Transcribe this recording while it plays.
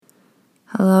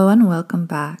Hello and welcome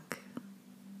back.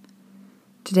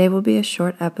 Today will be a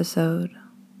short episode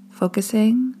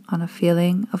focusing on a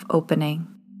feeling of opening.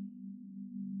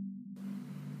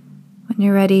 When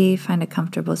you're ready, find a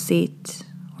comfortable seat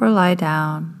or lie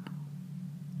down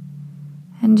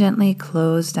and gently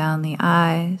close down the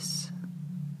eyes.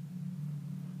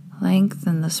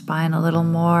 Lengthen the spine a little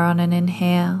more on an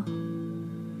inhale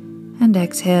and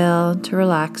exhale to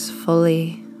relax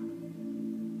fully.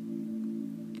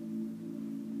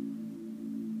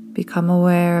 Become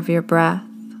aware of your breath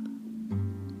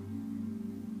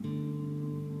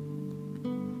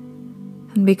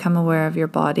and become aware of your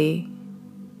body.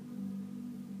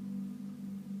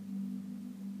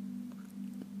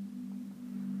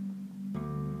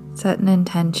 Set an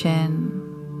intention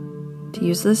to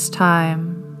use this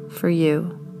time for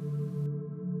you.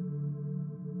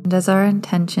 And as our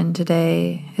intention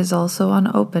today is also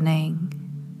on opening,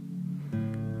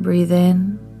 breathe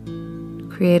in.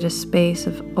 Create a space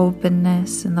of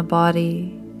openness in the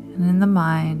body and in the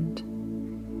mind,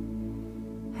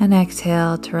 and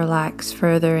exhale to relax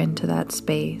further into that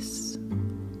space.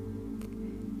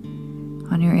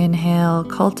 On your inhale,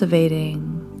 cultivating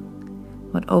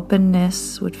what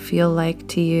openness would feel like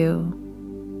to you,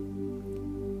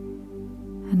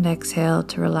 and exhale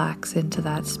to relax into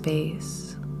that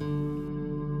space.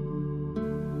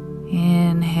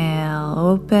 Inhale,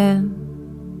 open.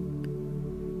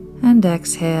 And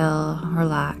exhale,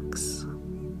 relax.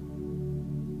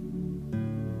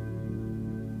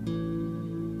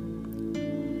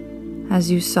 As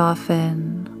you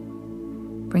soften,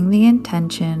 bring the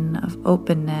intention of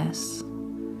openness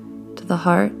to the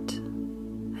heart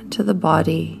and to the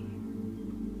body.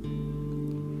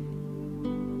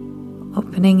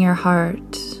 Opening your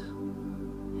heart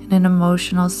in an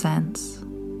emotional sense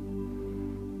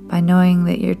by knowing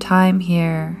that your time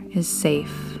here is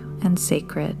safe and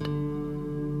sacred,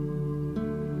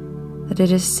 that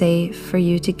it is safe for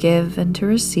you to give and to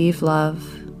receive love,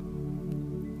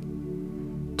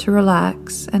 to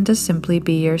relax and to simply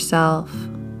be yourself.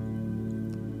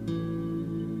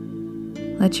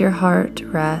 Let your heart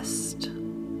rest,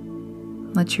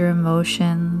 let your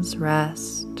emotions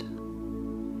rest.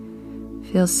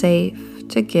 Feel safe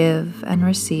to give and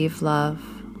receive love.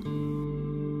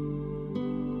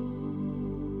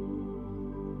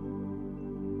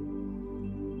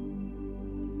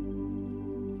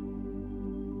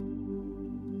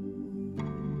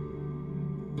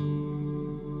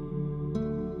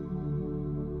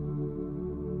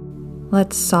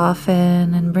 Let's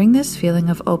soften and bring this feeling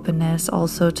of openness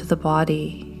also to the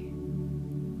body.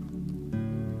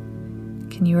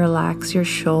 Can you relax your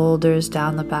shoulders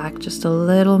down the back just a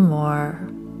little more,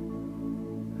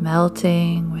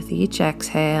 melting with each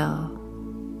exhale.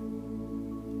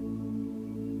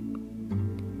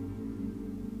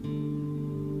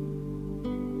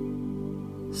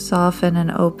 Soften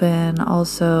and open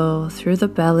also through the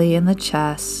belly and the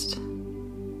chest.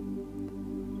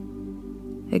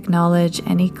 Acknowledge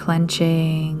any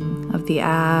clenching of the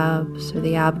abs or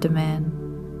the abdomen,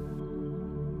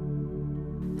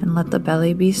 and let the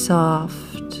belly be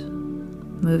soft,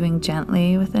 moving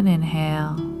gently with an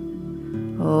inhale,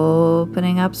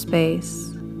 opening up space,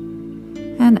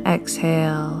 and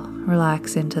exhale,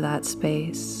 relax into that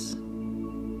space.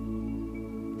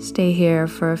 Stay here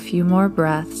for a few more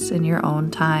breaths in your own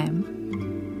time,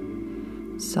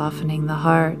 softening the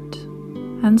heart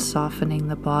and softening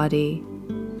the body.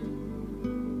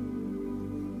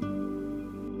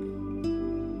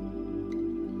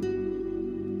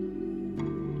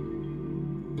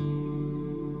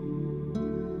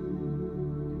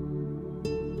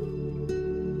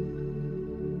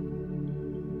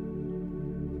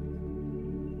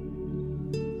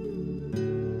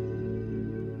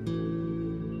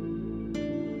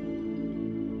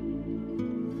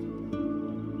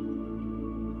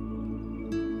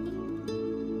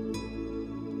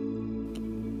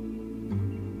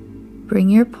 Bring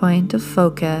your point of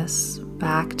focus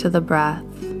back to the breath.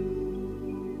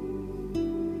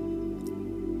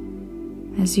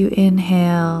 As you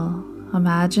inhale,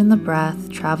 imagine the breath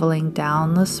traveling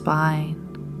down the spine,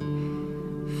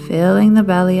 filling the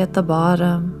belly at the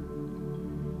bottom,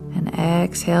 and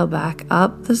exhale back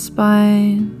up the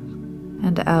spine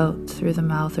and out through the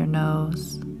mouth or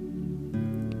nose.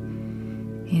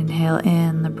 Inhale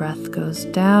in, the breath goes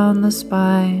down the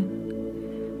spine,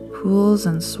 pools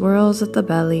and swirls at the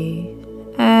belly.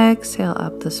 Exhale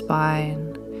up the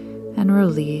spine and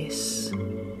release.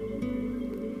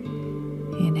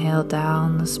 Inhale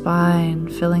down the spine,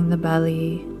 filling the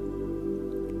belly.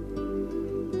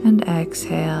 And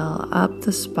exhale up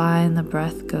the spine, the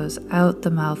breath goes out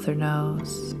the mouth or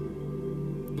nose.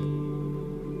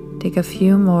 Take a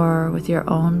few more with your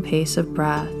own pace of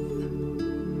breath,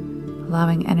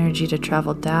 allowing energy to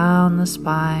travel down the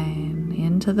spine,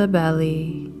 into the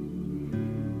belly,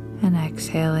 and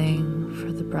exhaling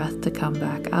for the breath to come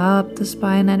back up the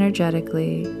spine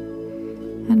energetically,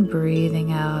 and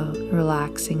breathing out,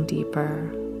 relaxing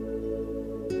deeper.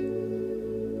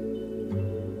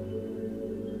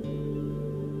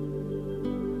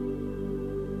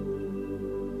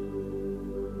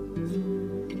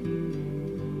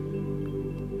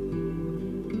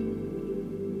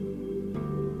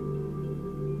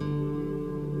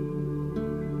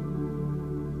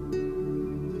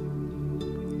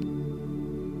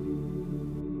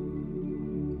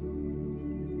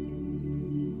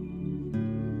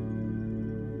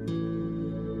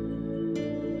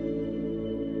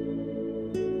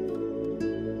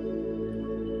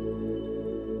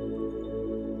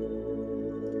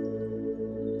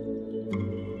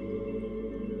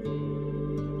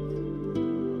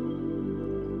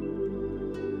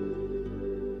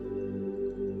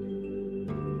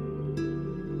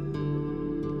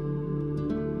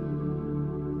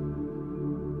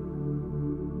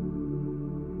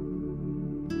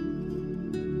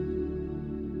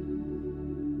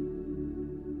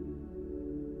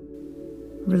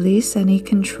 Release any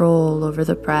control over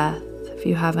the breath if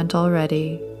you haven't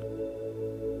already.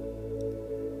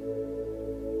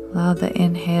 Allow the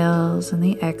inhales and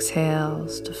the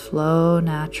exhales to flow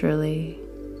naturally.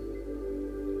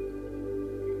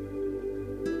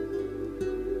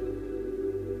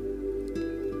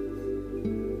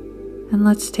 And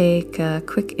let's take a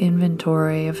quick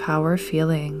inventory of how we're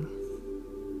feeling.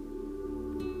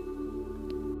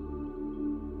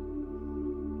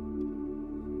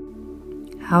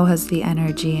 How has the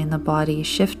energy in the body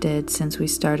shifted since we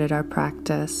started our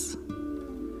practice?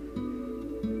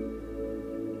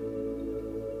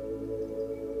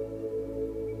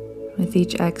 With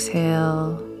each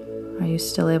exhale, are you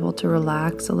still able to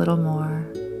relax a little more?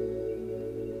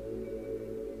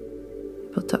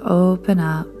 Able to open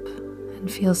up and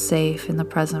feel safe in the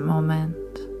present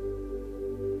moment,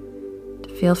 to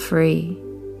feel free.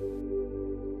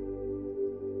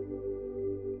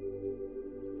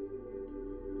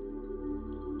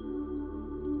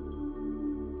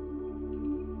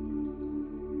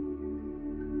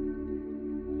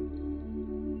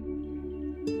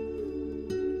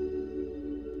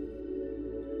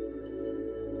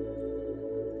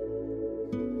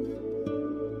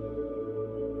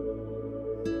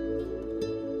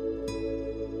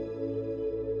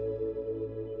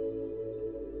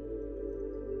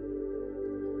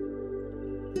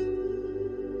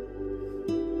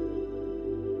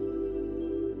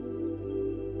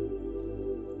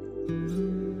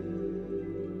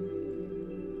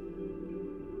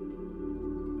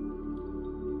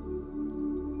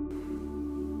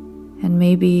 And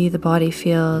maybe the body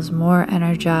feels more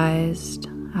energized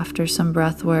after some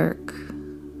breath work.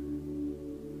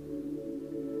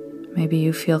 Maybe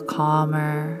you feel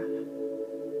calmer.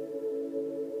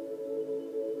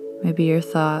 Maybe your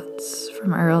thoughts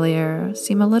from earlier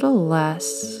seem a little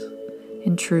less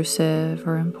intrusive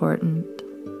or important.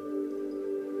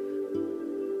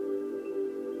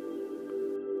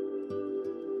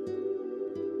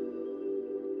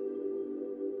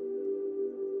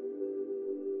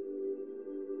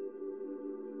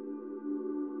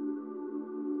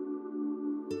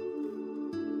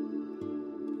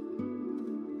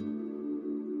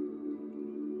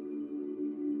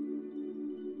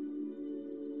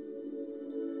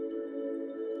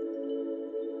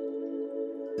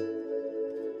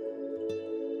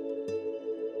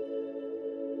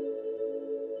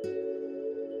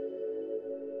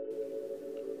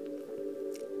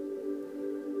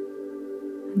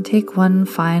 And take one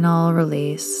final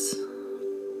release.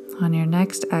 On your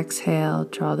next exhale,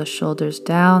 draw the shoulders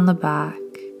down the back.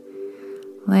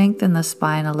 Lengthen the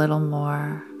spine a little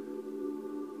more.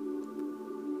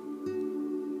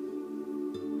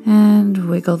 And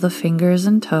wiggle the fingers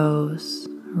and toes,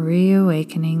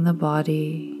 reawakening the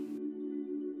body.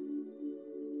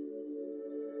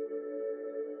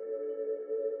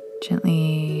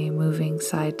 Gently moving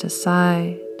side to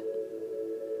side.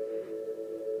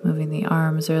 Moving the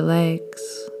arms or legs.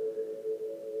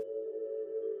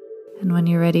 And when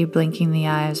you're ready, blinking the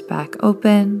eyes back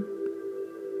open.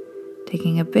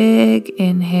 Taking a big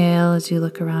inhale as you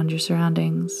look around your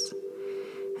surroundings.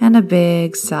 And a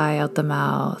big sigh out the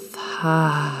mouth.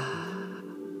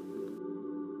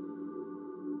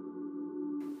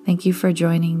 Thank you for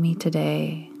joining me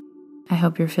today. I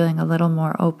hope you're feeling a little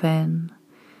more open,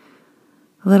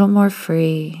 a little more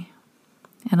free,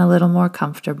 and a little more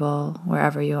comfortable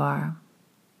wherever you are.